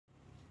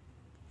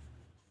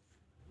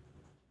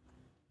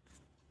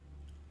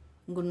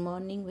Good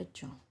morning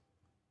बच्चों।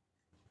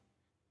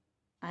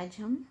 आज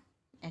हम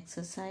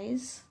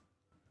एक्सरसाइज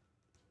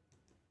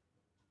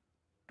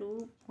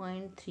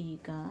 2.3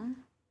 का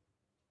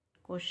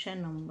क्वेश्चन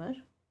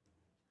नंबर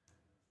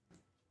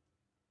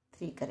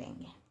 3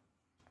 करेंगे।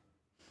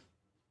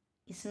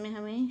 इसमें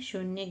हमें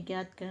शून्य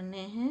ज्ञात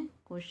करने हैं।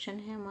 क्वेश्चन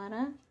है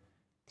हमारा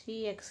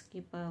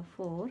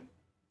 3x⁴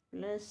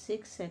 +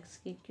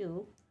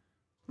 6x³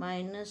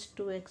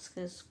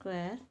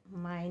 -2x²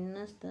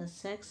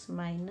 -10x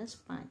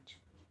 -5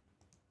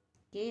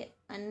 के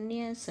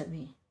अन्य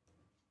सभी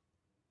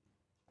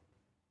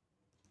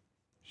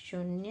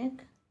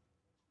शून्यक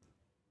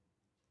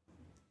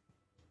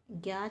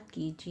ज्ञात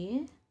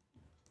कीजिए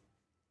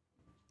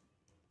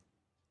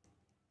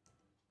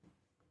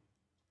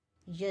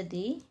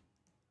यदि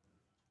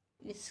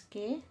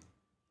इसके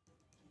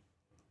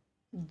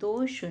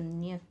दो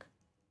शून्यक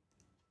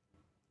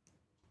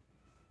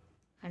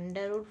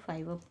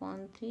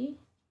 √5/3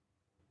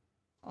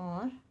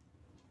 और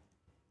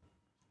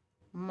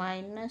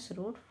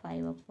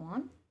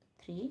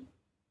 -√5/3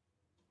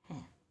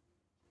 है।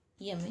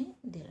 ये हमें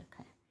दे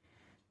रखा है।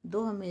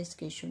 दो हमें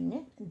इसके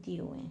शून्य दिए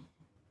हुए हैं।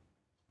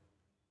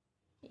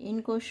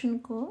 इन क्वेश्चन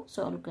को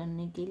सॉल्व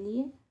करने के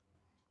लिए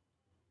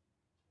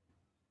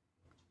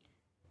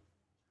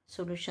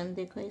सॉल्यूशन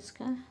देखो।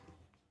 इसका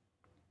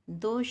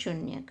दो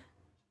शून्यक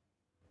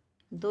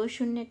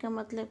का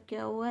मतलब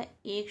क्या हुआ?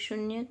 एक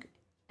शून्यक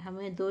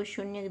हमें दो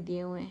शून्यक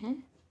दिए हुए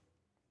हैं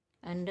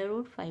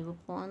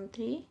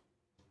 √5/3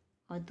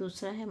 और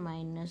दूसरा है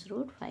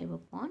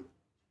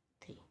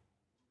 -√5/3।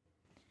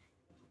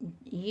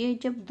 ये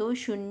जब दो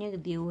शून्यक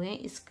दिए हुए हैं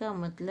इसका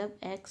मतलब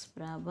x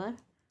बराबर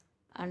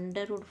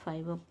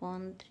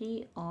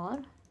 √5/3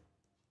 और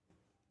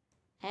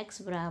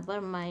x बराबर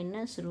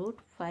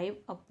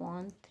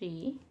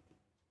 -√5/3।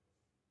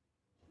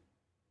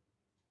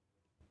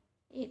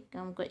 एक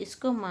काम कर,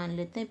 इसको मान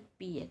लेते हैं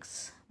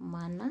px।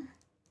 माना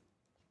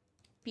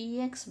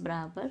px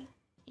बराबर,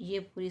 ये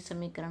पूरी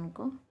समीकरण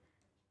को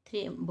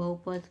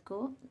बहुपद को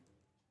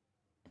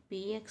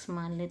px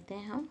मान लेते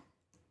हैं हम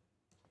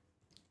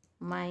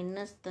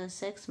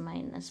 -10x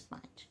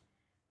 -5।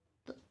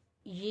 तो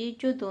ये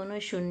जो दोनों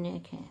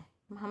शून्यक हैं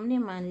हमने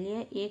मान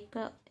लिया, एक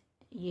का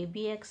ये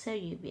भी x है,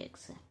 ये भी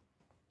x है।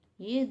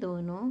 ये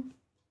दोनों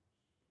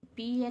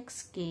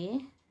px के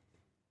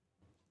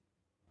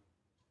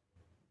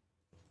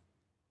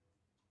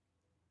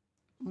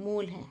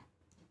मूल हैं।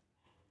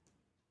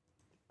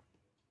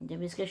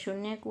 जब इसके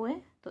शून्यक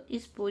हुए तो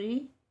इस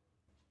पूरी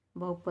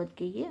बहुपद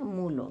के ये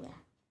मूल हो गए।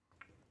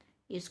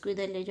 इसको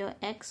इधर ले जाओ,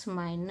 x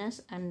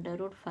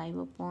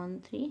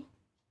 -√5/3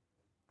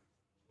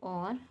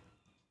 और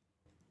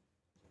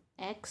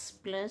x +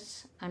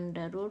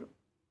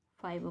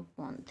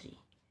 √5/3।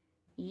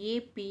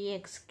 ये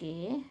px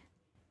के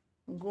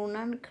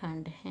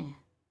गुणनखंड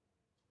हैं।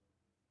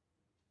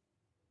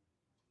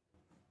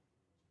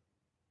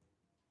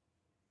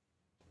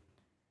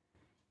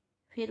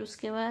 फिर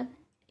उसके बाद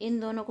इन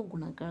दोनों को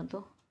गुणा कर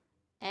दो,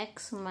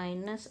 x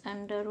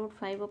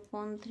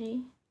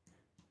 -√5/3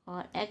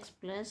 और x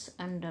 +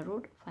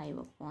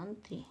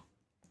 √5/3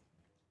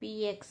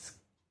 px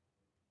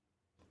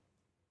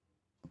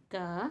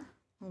का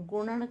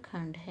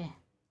गुणनखंड है।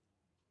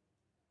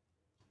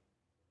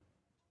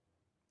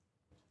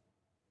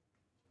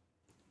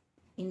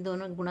 इन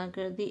दोनों गुणा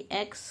कर दी,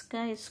 x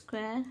का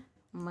स्क्वायर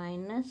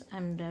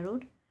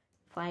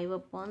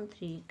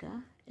 -√5/3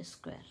 का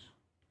स्क्वायर।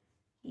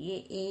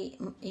 ये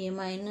a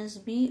माइनस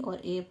b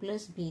और a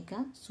 + b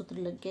का सूत्र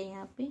लग गया।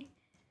 यहाँ पे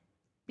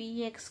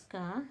px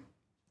का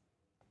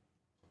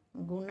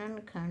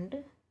गुणनखंड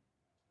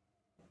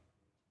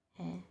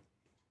है,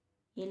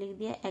 ये लिख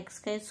दिया। x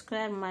का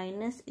स्क्वायर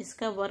माइनस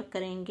इसका वर्ग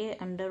करेंगे,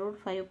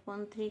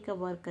 √5/3 का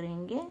वर्ग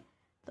करेंगे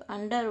तो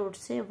अंडर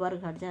से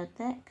वर्ग हट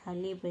जाता है,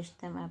 खाली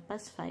बचता है हमारे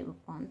पास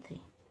 5/3।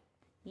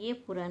 ये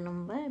पूरा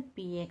नंबर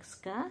px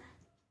का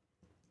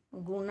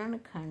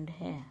गुणनखंड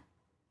है।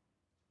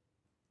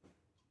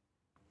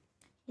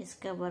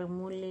 इसका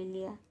वर्गमूल ले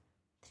लिया,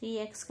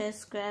 3x का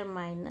स्क्वायर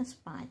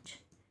 -5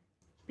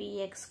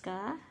 px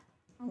का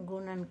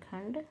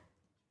गुणनखंड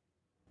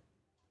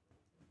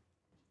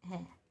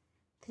है।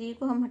 3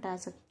 को हम हटा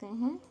सकते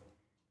हैं,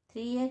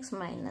 3x -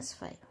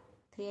 5,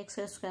 3x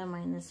का स्क्वायर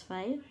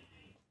 -5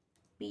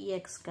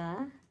 px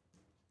का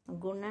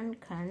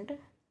गुणनखंड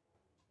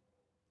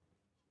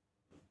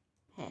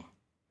है।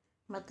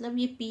 मतलब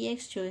ये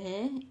px जो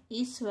है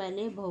इस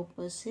वाले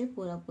बहुपद से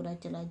पूरा पूरा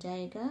चला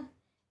जाएगा,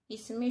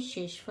 इसमें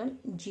शेषफल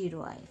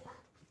 0 आएगा।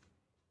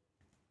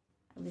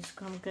 अब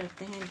इसको हम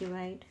करते हैं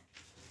डिवाइड।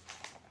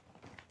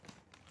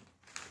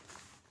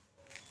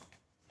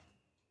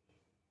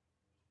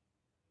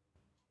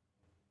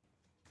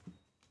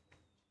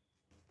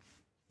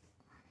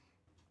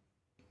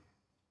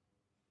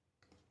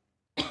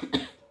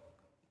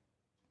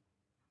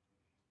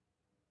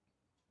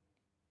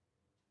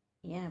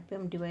 यहाँ पे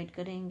हम डिवाइड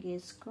करेंगे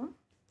इसको,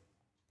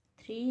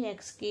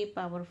 3x⁴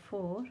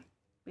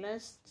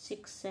 +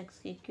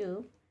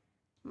 6x³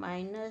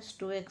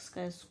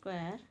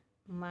 -2x²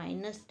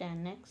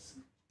 -10x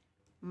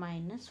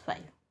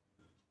 -5।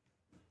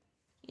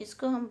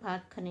 इसको हम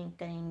भाग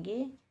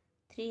करेंगे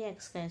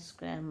 3x का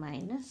स्क्वायर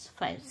माइनस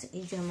 5 से।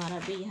 ये जो हमारा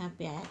भी यहाँ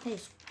पे आया था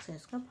इससे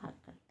इसका भाग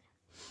करते हैं।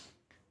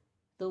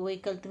 तो वही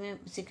कल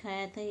तुम्हें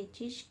सिखाया था ये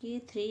चीज़ कि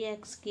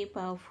 3x की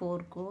पावर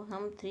 4 को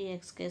हम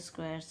 3x के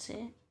स्क्वायर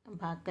से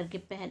भाग करके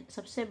पहले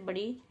सबसे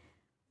बड़ी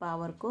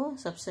पावर को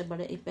सबसे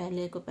बड़े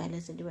पहले को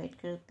पहले से डिवाइड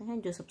करते हैं,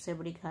 जो सबसे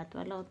बड़ी घात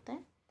वाला होता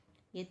है।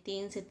 ये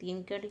 3 से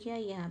 3 कट गया,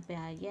 यहाँ पे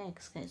आ गया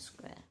x का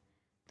स्क्वायर।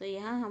 तो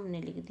यहाँ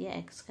हमने लिख दिया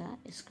x का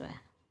स्क्वायर,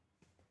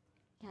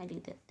 यहाँ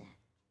लिख देते हैं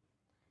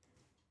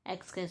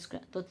x का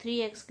स्क्वायर। तो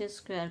 3x के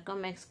स्क्वायर को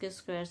हम x के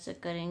स्क्वायर से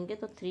करेंगे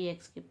तो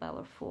 3x की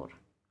पावर 4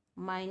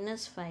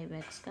 माइनस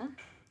 5x का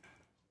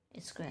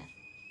स्क्वायर।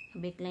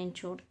 अब एक लाइन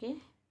छोड़ के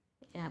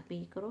यहाँ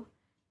पे करो,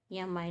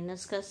 यहाँ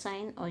माइनस का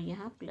साइन और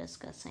यहाँ प्लस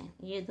का साइन,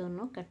 ये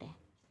दोनों कटे।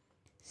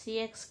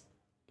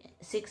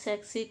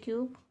 6x की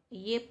क्यूब,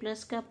 ये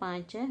प्लस का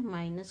 5 है,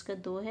 माइनस का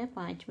 2 है,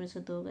 5 में से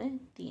 2 गए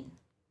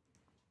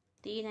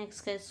 3x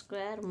का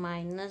स्क्वायर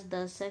माइनस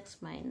 10x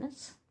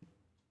माइनस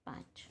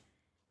 5।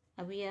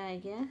 अब ये आ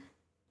गया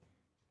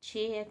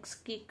 6x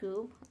की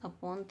क्यूब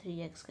अपॉन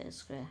 3x का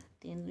स्क्वायर,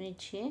 3 दूनी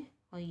 6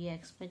 और ये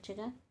x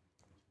बचेगा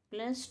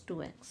प्लस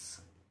 2x।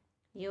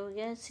 ये हो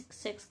गया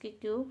 6x की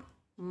क्यूब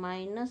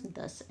माइनस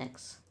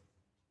 10x।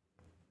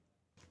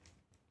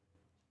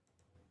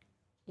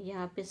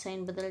 यहाँ पे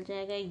साइन बदल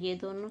जाएगा, ये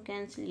दोनों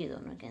कैंसिल, ये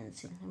दोनों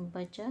कैंसिल,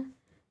 बचा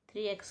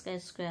 3x का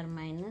स्क्वायर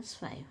माइनस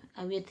 5।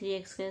 अब ये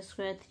 3x का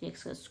स्क्वायर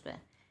 3x का स्क्वायर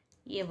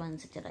ये 1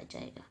 से चला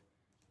जाएगा।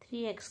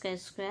 3x का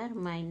स्क्वायर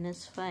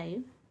माइनस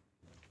 5,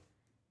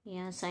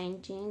 यहाँ साइन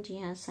चेंज,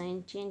 यहाँ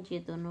साइन चेंज, ये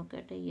दोनों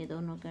कटे, ये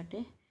दोनों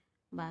कटे,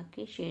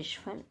 बाकी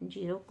शेषफल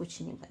 0,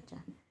 कुछ नहीं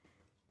बचा।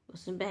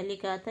 उसमें पहले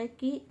कहा था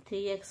कि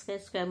 3x का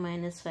स्क्वायर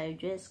माइनस 5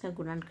 जो है इसका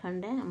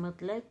गुणनखंड है,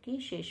 मतलब कि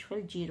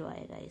शेषफल 0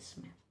 आएगा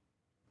इसमें।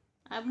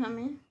 अब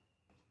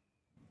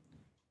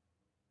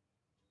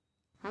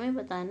हमें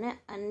बताना है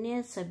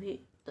अन्य सभी।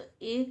 तो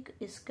एक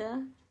इसका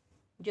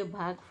जो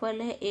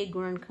भागफल है, एक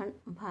गुणनखंड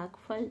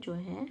भागफल जो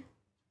है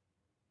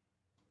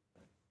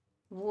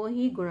वो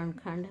ही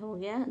गुणनखंड हो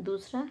गया।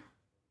 दूसरा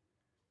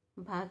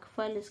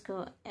भागफल इसका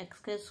x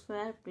का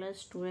स्क्वायर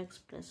प्लस 2x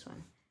प्लस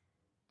 1।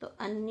 तो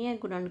अन्य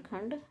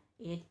गुणनखंड,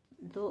 एक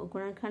दो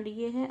गुणनखंड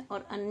ये है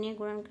और अन्य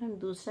गुणनखंड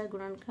दूसरा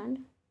गुणनखंड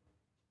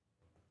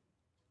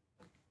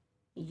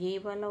ये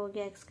वाला हो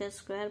गया x का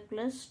स्क्वायर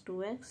प्लस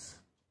 2x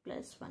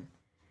प्लस 1।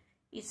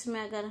 इसमें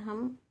अगर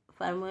हम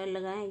फार्मूला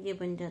लगाएं ये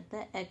बन जाता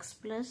है x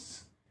प्लस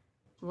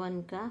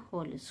 1 का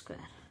होल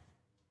स्क्वायर।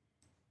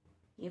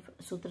 ये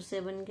सूत्र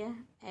से बन गया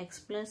x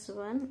प्लस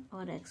 1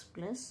 और x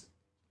प्लस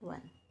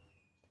 1,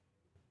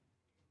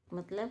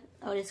 मतलब।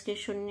 और इसके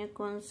शून्य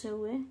कौन से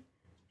हुए?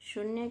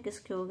 शून्य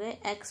किसके हो गए?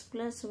 x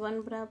प्लस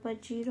 1 बराबर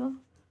 0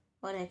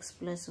 और x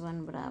प्लस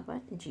 1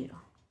 बराबर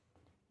 0।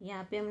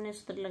 यहाँ पे हमने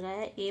सूत्र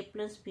लगाया a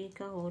प्लस बी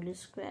का होल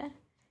स्क्वायर,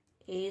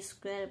 ए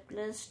square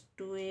plus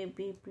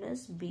 2ab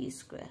plus B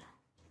square.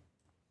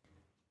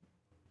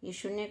 ये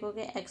शून्य को हो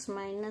गया x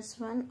माइनस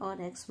 1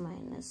 और x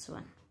माइनस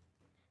 1।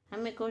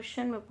 हमें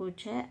क्वेश्चन में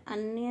पूछा है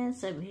अन्य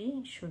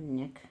सभी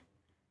शून्यक,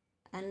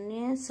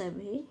 अन्य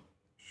सभी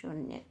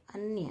शून्यक,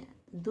 अन्य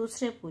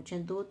दूसरे पूछे,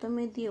 दो तो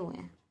में दिए हुए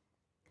हैं।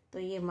 तो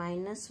ये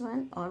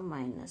 -1 और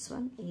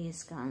 -1, ये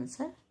इसका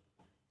आंसर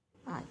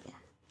आ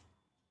गया,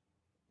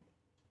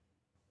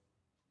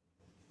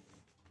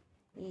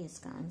 ये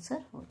इसका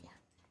आंसर हो गया।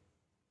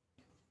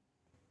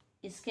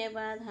 इसके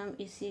बाद हम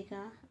इसी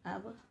का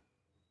अब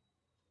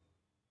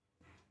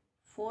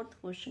 4th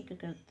क्वेश्चन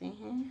करते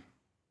हैं।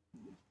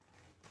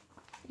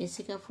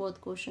 इसी का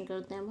 4th क्वेश्चन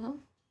करते हैं अब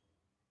हम।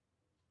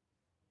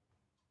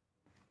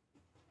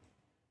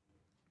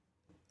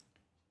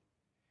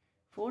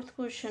 फोर्थ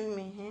क्वेश्चन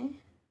में है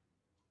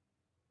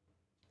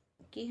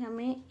कि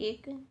हमें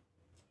एक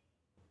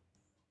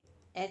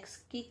x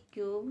की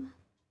क्यूब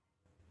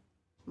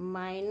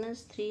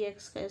माइनस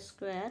 3x का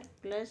स्क्वायर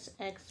प्लस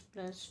x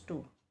प्लस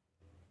 2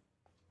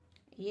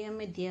 ये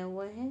हमें दिया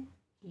हुआ है।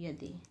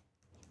 यदि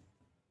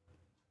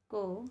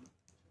को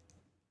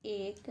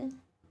एक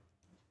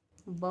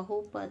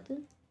बहुपद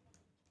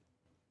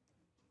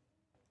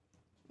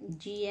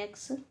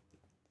gx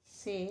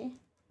से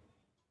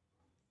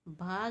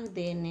भाग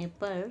देने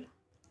पर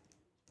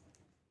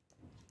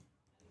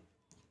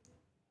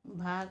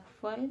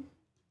भागफल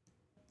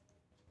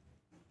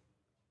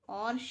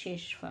और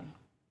शेषफल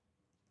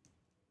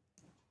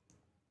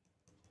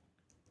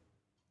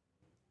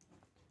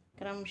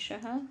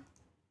क्रमशः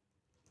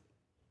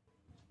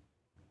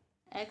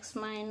x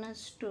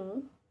माइनस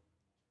 2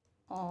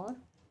 और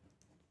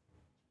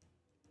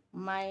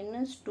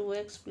माइनस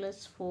 2x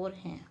प्लस 4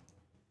 हैं,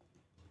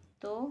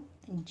 तो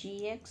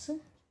gx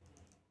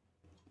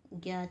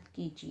ज्ञात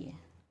कीजिए।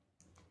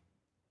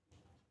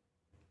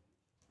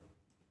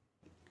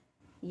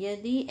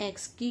 यदि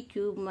x की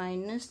क्यूब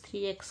माइनस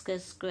 3x का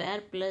स्क्वायर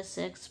प्लस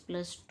x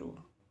प्लस 2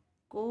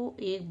 को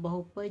एक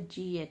बहुपद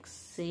gx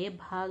से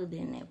भाग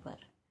देने पर,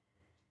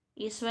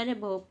 इस वाले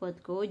बहुपद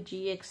को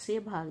gx से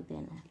भाग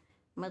देना है,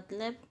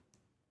 मतलब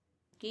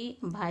कि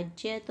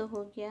भाज्य तो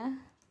हो गया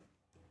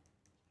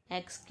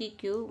एक्स की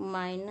क्यूब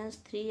माइनस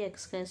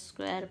 3x का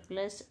स्क्वायर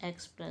प्लस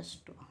x प्लस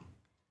 2।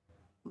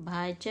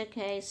 भाजक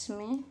है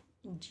इसमें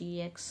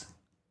gx।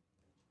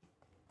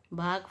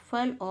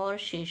 भागफल और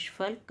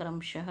शेषफल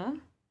क्रमशः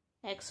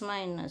x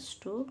माइनस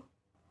 2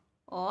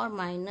 और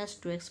माइनस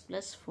 2x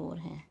प्लस 4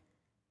 है।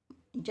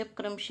 जब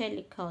क्रमशः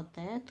लिखा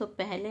होता है तो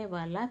पहले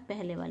वाला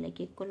पहले वाले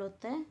के इक्वल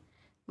होता है,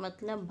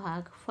 मतलब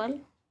भागफल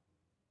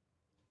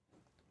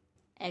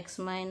x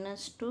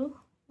माइनस 2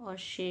 और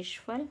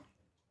शेषफल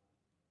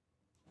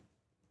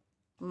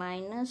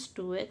माइनस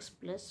 2x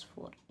प्लस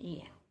 4।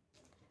 ये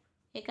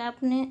एक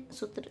आपने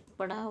सूत्र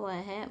पढ़ा हुआ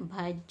है,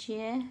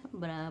 भाज्य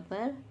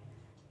बराबर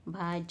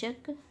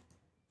भाजक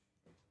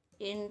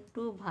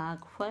इनटू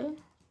भागफल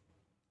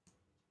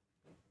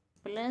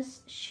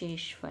प्लस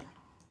शेषफल।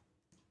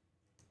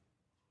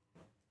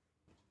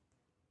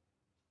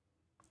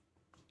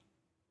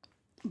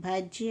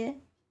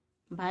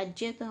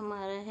 भाज्य तो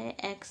हमारा है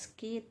x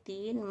की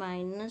 3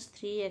 माइनस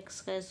 3x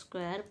का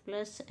स्क्वायर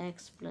प्लस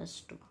x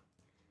प्लस 2।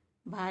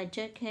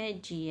 भाजक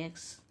है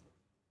gx।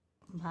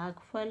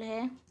 भागफल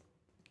है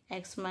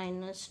x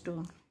माइनस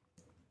 2।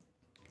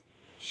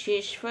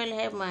 शेषफल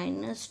है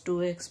माइनस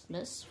 2x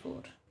प्लस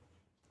 4।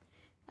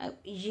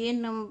 अब ये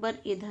नंबर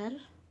इधर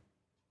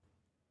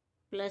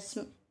प्लस,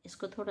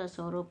 इसको थोड़ा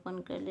सा और ओपन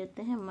कर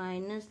लेते हैं,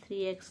 माइनस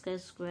 3x का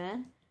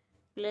square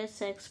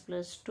plus x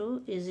plus 2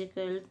 is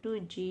equal to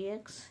ji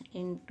x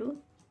into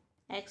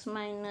x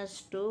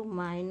minus 2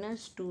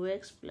 minus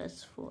 2x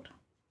plus 4।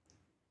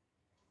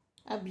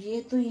 अब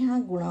ये तो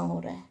यहाँ गुणा हो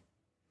रहा है,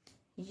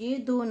 ये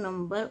दो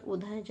नंबर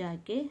उधर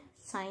जाके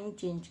साइन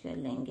चेंज कर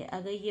लेंगे।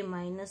 अगर ये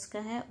माइनस का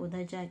है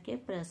उधर जाके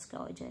प्लस का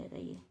हो जाएगा।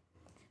 ये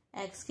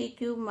x की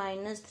क्यूब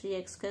माइनस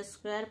 3x का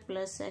स्क्वायर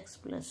प्लस x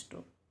प्लस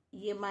 2,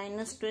 ये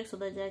माइनस 2x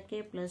उधर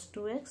जाके प्लस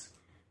 2x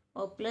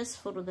और प्लस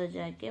 4 उधर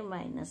जाके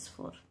minus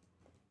 4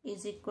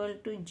 is equal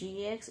to ji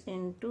x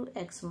into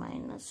x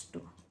minus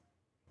 2।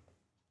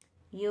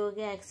 ये हो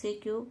गया x की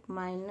क्यूब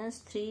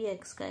माइनस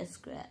 3x का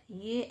स्क्वायर,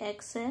 ये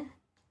x है,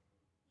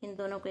 इन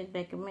दोनों को एक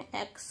ब्रैकेट में,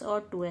 x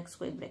और 2x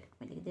को एक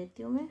ब्रैकेट में लिख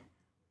देती हूँ मैं,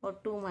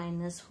 और 2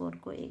 माइनस 4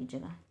 को एक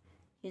जगह,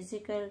 is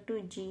equal to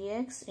ji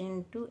x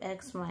into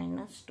x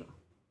minus 2।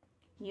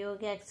 ये हो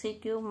गया x की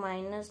क्यूब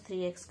माइनस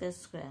 3x का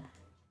स्क्वायर,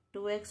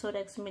 2x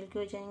और x मिलके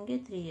हो जाएंगे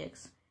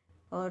 3x,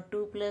 और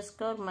 2 प्लस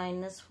का और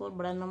माइनस 4,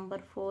 बड़ा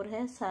नंबर 4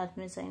 है, साथ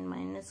में साइन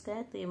माइनस का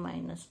है तो ये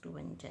माइनस 2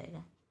 बन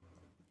जाएगा,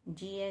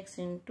 जी एक्स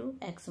इंटू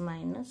एक्स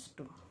माइनस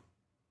 2।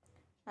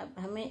 अब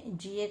हमें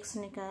जी एक्स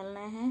निकालना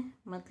है,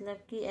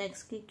 मतलब कि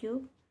x की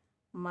क्यूब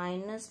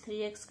माइनस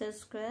 3x का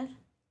स्क्वायर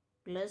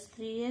प्लस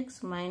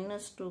 3x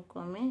माइनस 2 को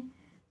हमें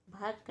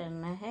भाग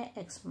करना है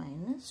x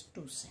माइनस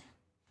 2 से।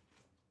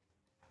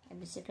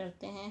 अब इसे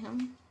करते हैं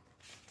हम।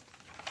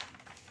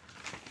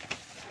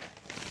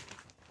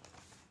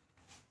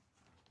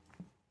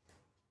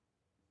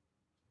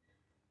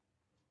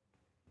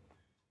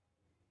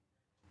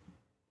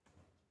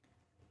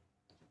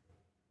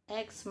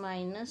 x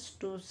माइनस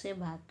 2 से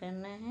भाग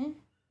करना है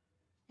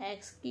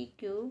x की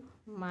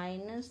क्यूब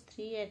माइनस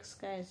 3x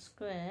का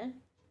स्क्वायर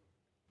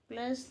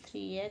प्लस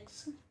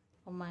 3x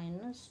और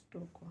माइनस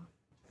 2 को,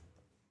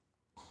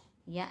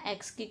 या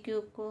x की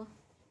क्यूब को,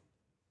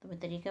 तो मैं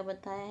तरीका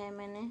बताया है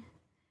मैंने,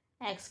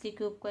 x की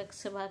क्यूब को x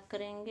से भाग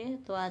करेंगे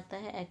तो आता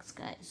है x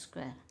का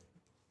स्क्वायर,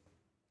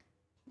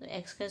 तो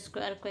x का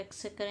स्क्वायर को x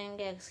से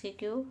करेंगे x की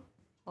क्यूब,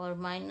 और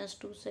माइनस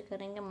 2 से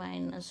करेंगे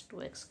माइनस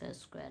 2x का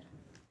स्क्वायर,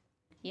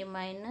 ये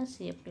माइनस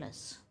ये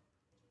प्लस,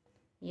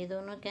 ये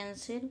दोनों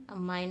कैंसिल, अब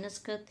माइनस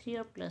का 3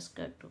 और प्लस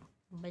का 2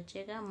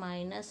 बचेगा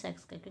माइनस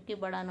x का, क्योंकि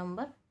बड़ा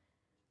नंबर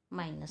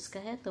माइनस का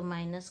है तो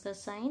माइनस का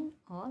साइन,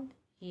 और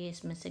ये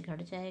इसमें से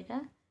घट जाएगा,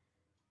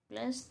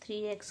 प्लस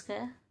 3x का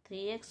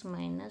 3x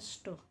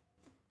माइनस 2।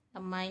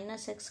 अब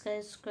माइनस x का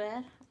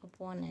स्क्वायर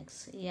अपॉन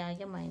x, ये आ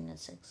गया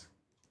माइनस x,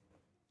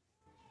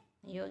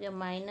 ये हो गया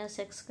माइनस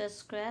x का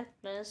स्क्वायर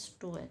प्लस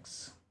 2x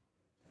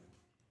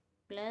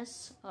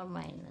प्लस और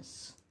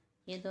माइनस,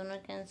 ये दोनों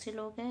कैंसिल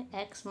हो गए,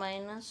 x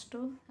माइनस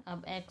 2,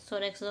 अब x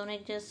और x दोनों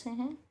एक जैसे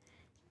हैं,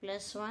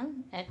 plus 1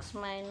 x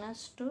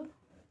minus 2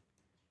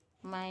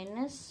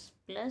 minus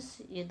plus,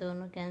 ये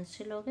दोनों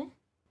कैंसिल हो गए,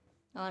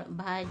 और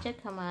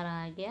भाजक हमारा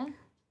आ गया,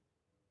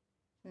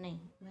 नहीं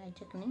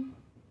भाजक नहीं,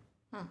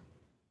 हाँ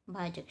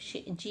भाजक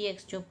जी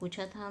एक्स जो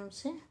पूछा था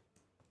हमसे,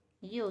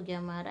 ये हो गया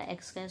हमारा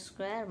x का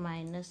स्क्वायर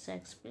माइनस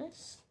एक्स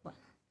प्लस 1।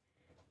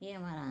 ये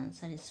हमारा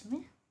आंसर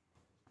इसमें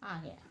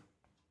आ गया।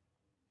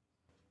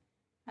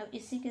 अब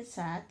इसी के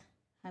साथ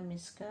हम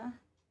इसका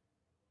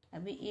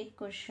अभी एक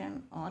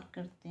क्वेश्चन और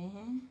करते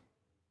हैं।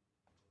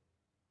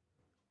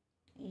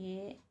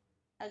 ये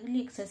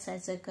अगली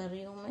एक्सरसाइज से कर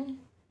रही हूँ मैं,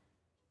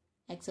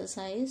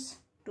 एक्सरसाइज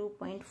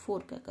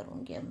 2.4 का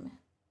करूँगी अब मैं।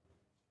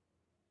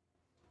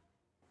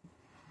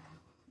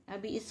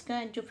 अभी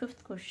इसका जो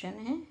 5th क्वेश्चन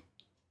है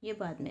ये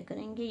बाद में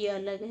करेंगे, ये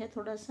अलग है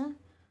थोड़ा सा,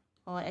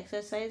 और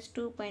एक्सरसाइज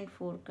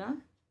 2.4 का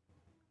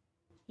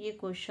ये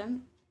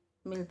क्वेश्चन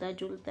मिलता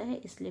जुलता है,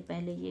 इसलिए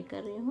पहले ये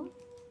कर रही हूँ।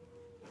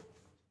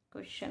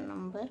 क्वेश्चन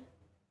नंबर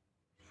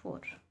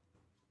 4,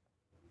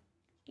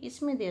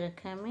 इसमें दे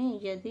रखा है हमें,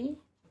 यदि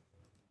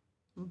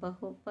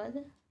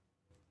बहुपद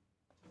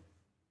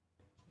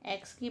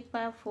एक्स की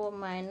पावर 4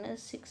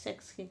 माइनस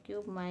 6x की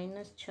क्यूब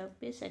माइनस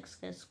 26x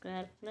का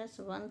स्क्वायर प्लस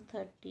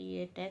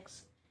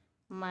 138x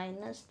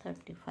माइनस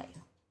 35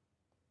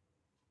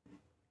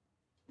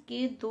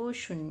 के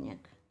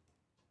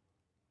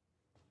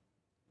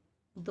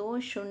दो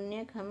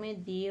शून्यक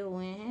हमें दिए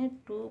हुए हैं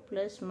 2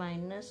 प्लस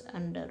माइनस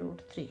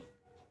 √3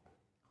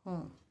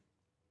 हों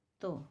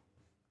तो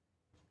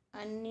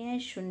अन्य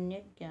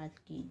शून्यक ज्ञात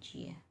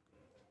कीजिए।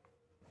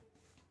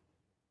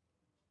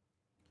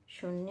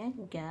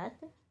 शून्यक ज्ञात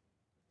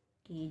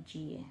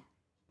कीजिए।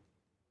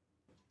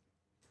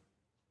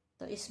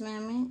 तो इसमें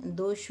हमें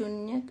दो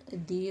शून्यक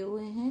दिए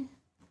हुए हैं,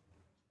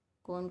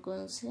 कौन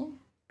कौन से?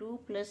 2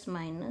 प्लस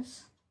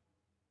माइनस,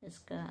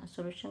 इसका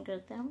सॉल्यूशन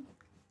करते हैं हम।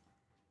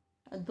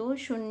 दो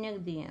शून्यक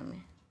दिए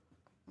हमें,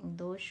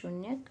 दो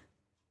शून्यक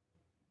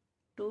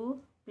 2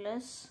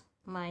 प्लस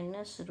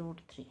माइनस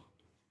 √3।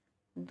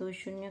 दो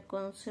शून्यक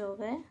कौन से हो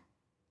गए?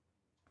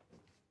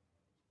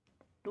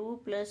 2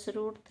 प्लस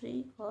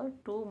 √3 और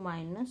 2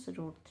 माइनस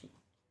 √3।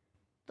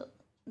 तो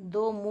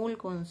दो मूल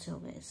कौन से हो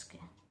गए इसके?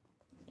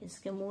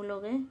 इसके मूल हो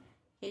गए,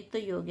 एक तो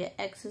ये हो गया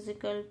x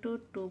इजिकल टू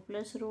 2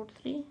 प्लस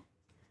 √3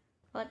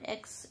 और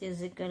x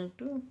इजिकल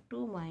टू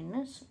 2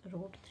 माइनस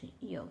 √3,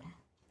 ये हो गया।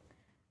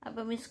 अब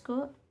हम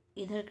इसको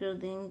इधर कर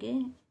देंगे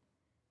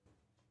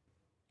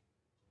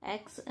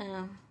x,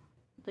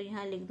 तो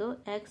यहाँ लिख दो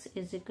x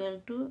इजिकल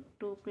टू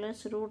 2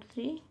 प्लस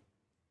 √3,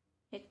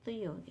 एक तो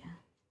ये हो गया,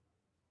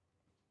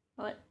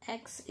 और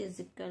x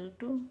इजिकल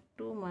टू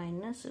 2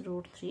 माइनस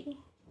 √3,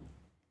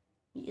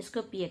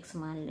 इसको px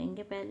मान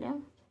लेंगे पहले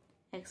हम।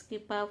 x की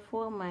पावर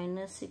 4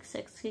 माइनस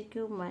 6x की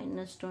क्यूब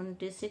माइनस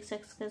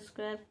 26x का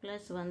स्क्वायर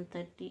प्लस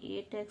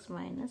 138x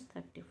माइनस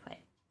 35,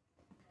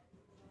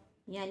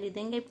 यहाँ लिख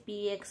देंगे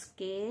px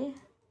के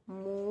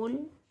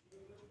मूल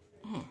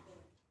हैं।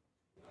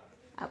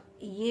 अब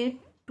ये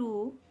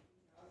 2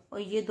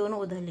 और ये दोनों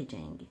उधर ले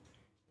जाएंगे,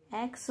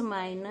 x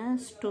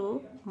माइनस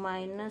 2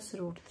 माइनस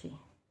 √3,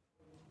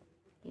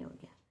 ये हो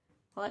गया,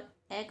 और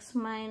x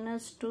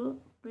माइनस 2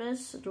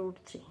 प्लस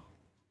 √3,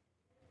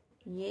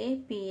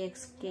 ये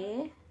px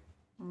के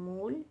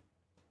मूल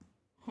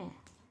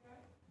हैं।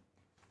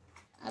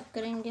 अब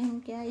करेंगे हम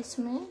क्या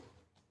इसमें?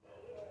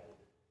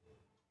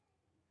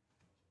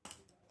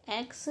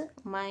 x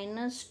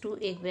माइनस 2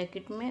 एक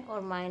ब्रैकेट में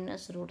और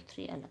माइनस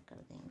 √3 अलग कर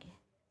देंगे,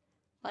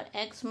 और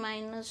x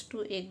माइनस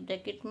 2 एक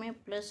ब्रैकेट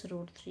में प्लस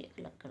 √3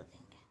 अलग कर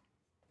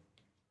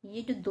देंगे।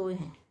 ये जो दो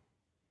हैं,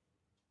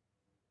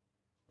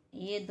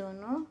 ये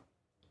दोनों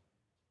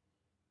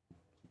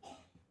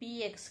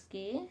px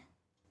के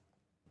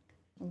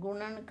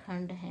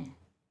गुणनखंड हैं।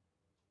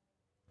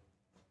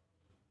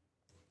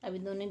 अभी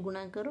दोनों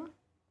गुणा करो,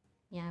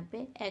 यहाँ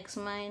पे x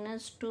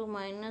माइनस 2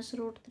 माइनस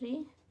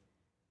 √3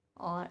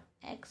 और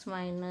x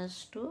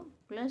माइनस 2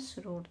 प्लस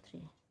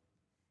 √3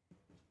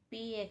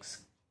 px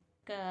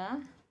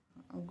का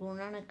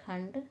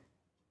गुणनखंड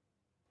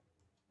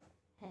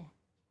है।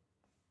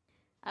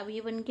 अब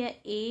ये बन गया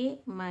a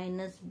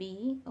माइनस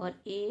बी और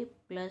a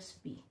प्लस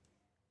बी,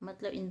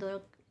 मतलब इन दोनों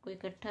को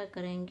इकट्ठा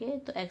करेंगे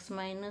तो x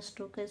माइनस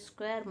 2 का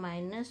स्क्वायर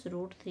माइनस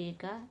 √3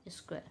 का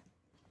स्क्वायर,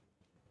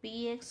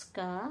 px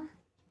का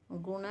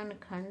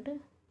गुणनखंड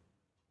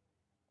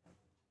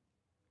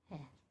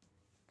है।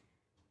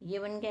 ये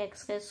बन गया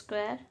x का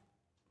स्क्वायर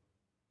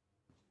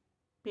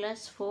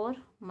प्लस 4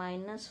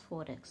 माइनस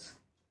 4x,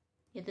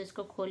 ये तो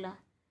इसको खोला,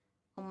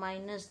 और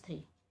माइनस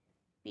 3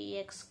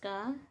 px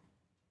का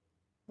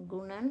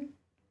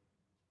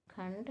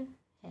गुणनखंड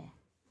है।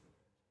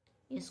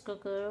 इसको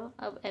करो,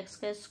 अब x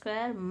का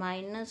स्क्वायर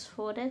माइनस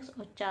 4x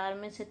और 4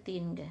 में से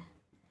 3 गए,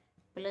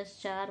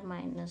 प्लस 4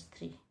 माइनस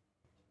 3,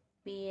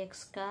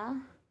 px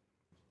का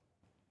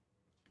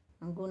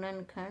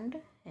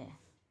गुणनखंड है।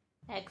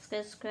 x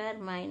का square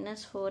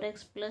minus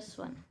 4x plus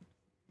 1,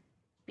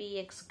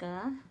 px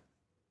का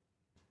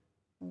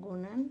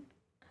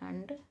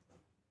गुणनखंड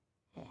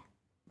है।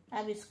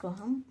 अब इसको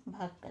हम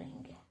भाग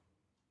करेंगे।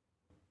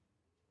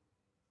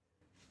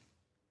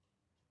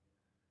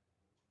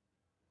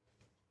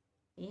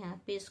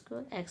 यहाँ पे इसको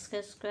x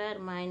का स्क्वायर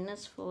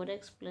माइनस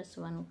 4x प्लस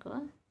 1 को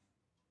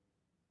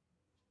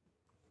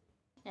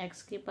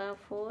x की पावर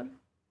 4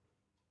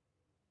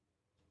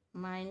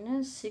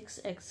 माइनस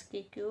 6x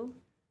की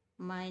क्यूब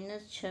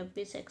माइनस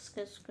 26x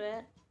का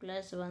स्क्वायर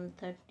प्लस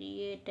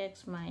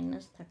 138x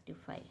माइनस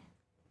 35।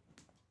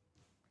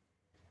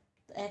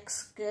 तो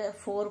x के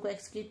 4 को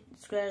x की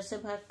स्क्वायर से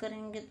भाग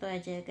करेंगे तो आ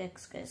जाएगा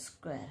x का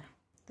स्क्वायर,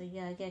 तो ये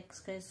आ गया x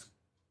का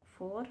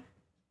 4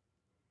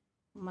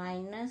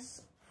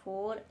 माइनस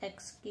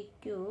 4x की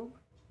क्यूब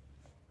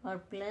और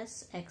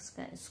प्लस x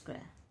का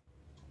स्क्वायर,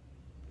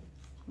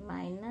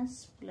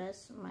 माइनस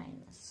प्लस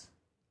माइनस,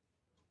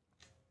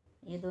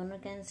 ये दोनों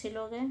कैंसिल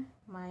हो गए,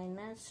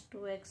 माइनस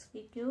 2x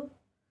की क्यूब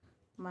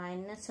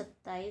माइनस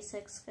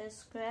 27x का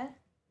स्क्वायर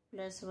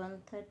प्लस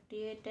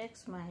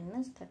 138x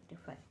माइनस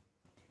 35,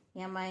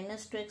 यहाँ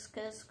माइनस 2x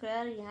का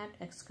स्क्वायर, यहाँ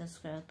x का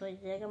स्क्वायर, तो ये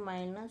जाएगा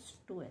माइनस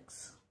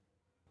 2x,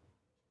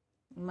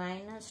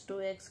 माइनस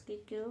 2x की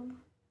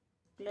क्यूब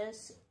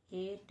प्लस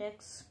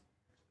 8x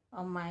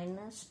और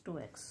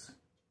 -2x,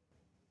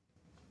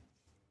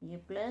 ये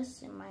प्लस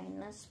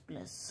माइनस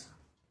प्लस,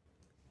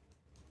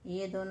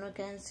 ये दोनों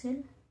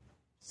कैंसिल,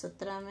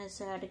 17 में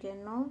से 8 के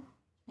 9,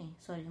 नहीं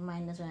सॉरी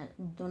माइनस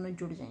दोनों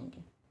जुड़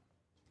जाएंगे,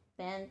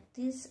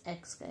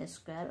 35x का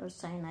स्क्वायर और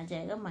साइन आ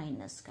जाएगा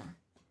माइनस का,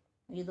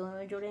 ये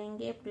दोनों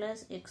जुड़ेंगे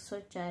प्लस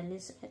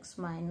 140x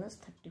माइनस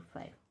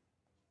 35।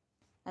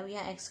 अब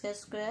यहाँ x का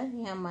स्क्वायर,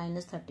 यहाँ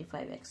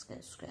 -35x का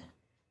स्क्वायर,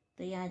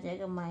 तो यहाँ आ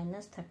जाएगा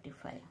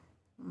 -35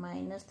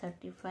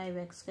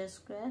 -35x का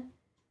स्क्वायर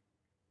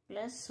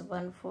प्लस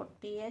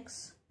 140x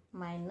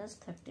माइनस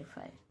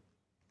 35।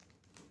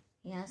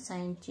 यहाँ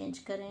साइन चेंज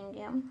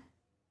करेंगे हम,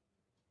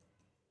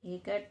 ये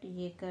कट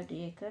ये कट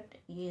ये कट,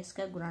 ये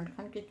इसका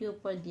गुणनखंड क्योंकि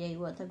ऊपर दिया ही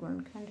हुआ था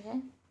गुणनखंड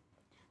है।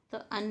 तो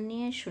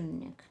अन्य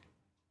शून्यक,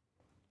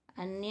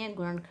 अन्य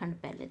गुणनखंड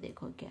पहले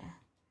देखो क्या है,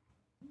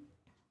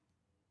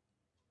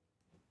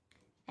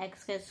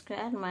 x का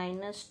स्क्वायर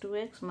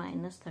 -2x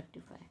माइनस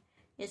 35,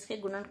 इसके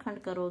गुणनखंड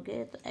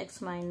करोगे तो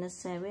x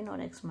 -7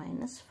 और x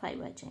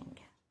 -5 आ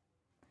जाएंगे,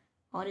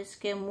 और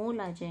इसके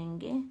मूल आ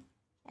जाएंगे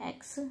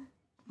x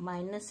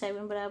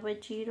 -7 बराबर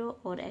 0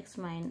 और x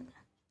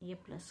ये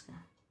प्लस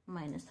का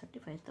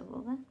 -35 तब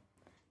होगा,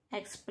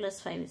 x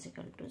 + 5 =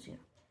 0,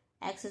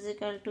 x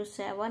 =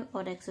 7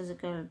 और x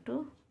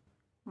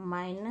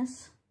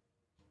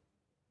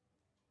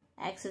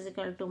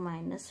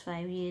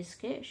 -5, ये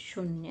इसके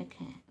शून्यक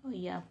हैं और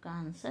ये आपका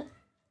आंसर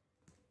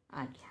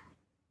आ गया।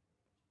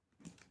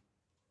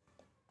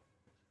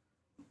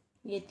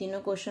 ये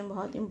तीनों क्वेश्चन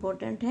बहुत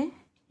इम्पोर्टेंट है,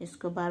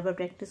 इसको बार बार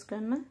प्रैक्टिस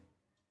करना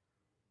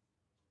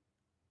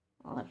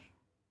और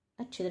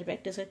अच्छी तरह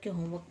प्रैक्टिस करके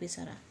होमवर्क भी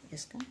सारा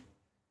इसका,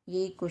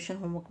 यही क्वेश्चन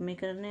होमवर्क में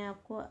करने हैं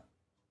आपको।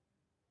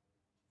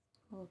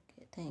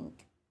 Okay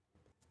thank you.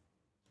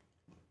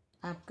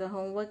 आपका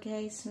होमवर्क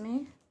है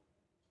इसमें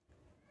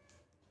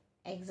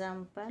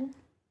एग्जाम्पल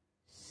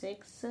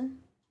 6,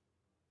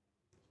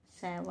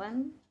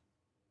 7,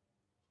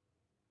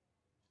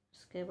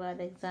 उसके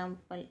बाद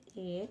एग्जाम्पल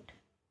 8,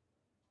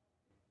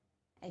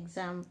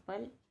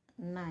 एग्जाम्पल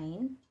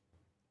 9,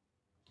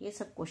 ये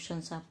सब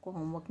क्वेश्चंस आपको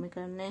होमवर्क में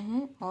करने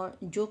हैं और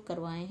जो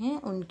करवाए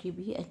हैं उनकी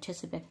भी अच्छे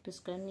से प्रैक्टिस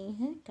करनी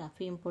है,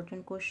 काफ़ी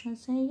इम्पोर्टेंट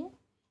क्वेश्चंस हैं ये।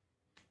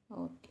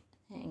 Okay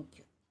thank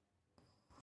you.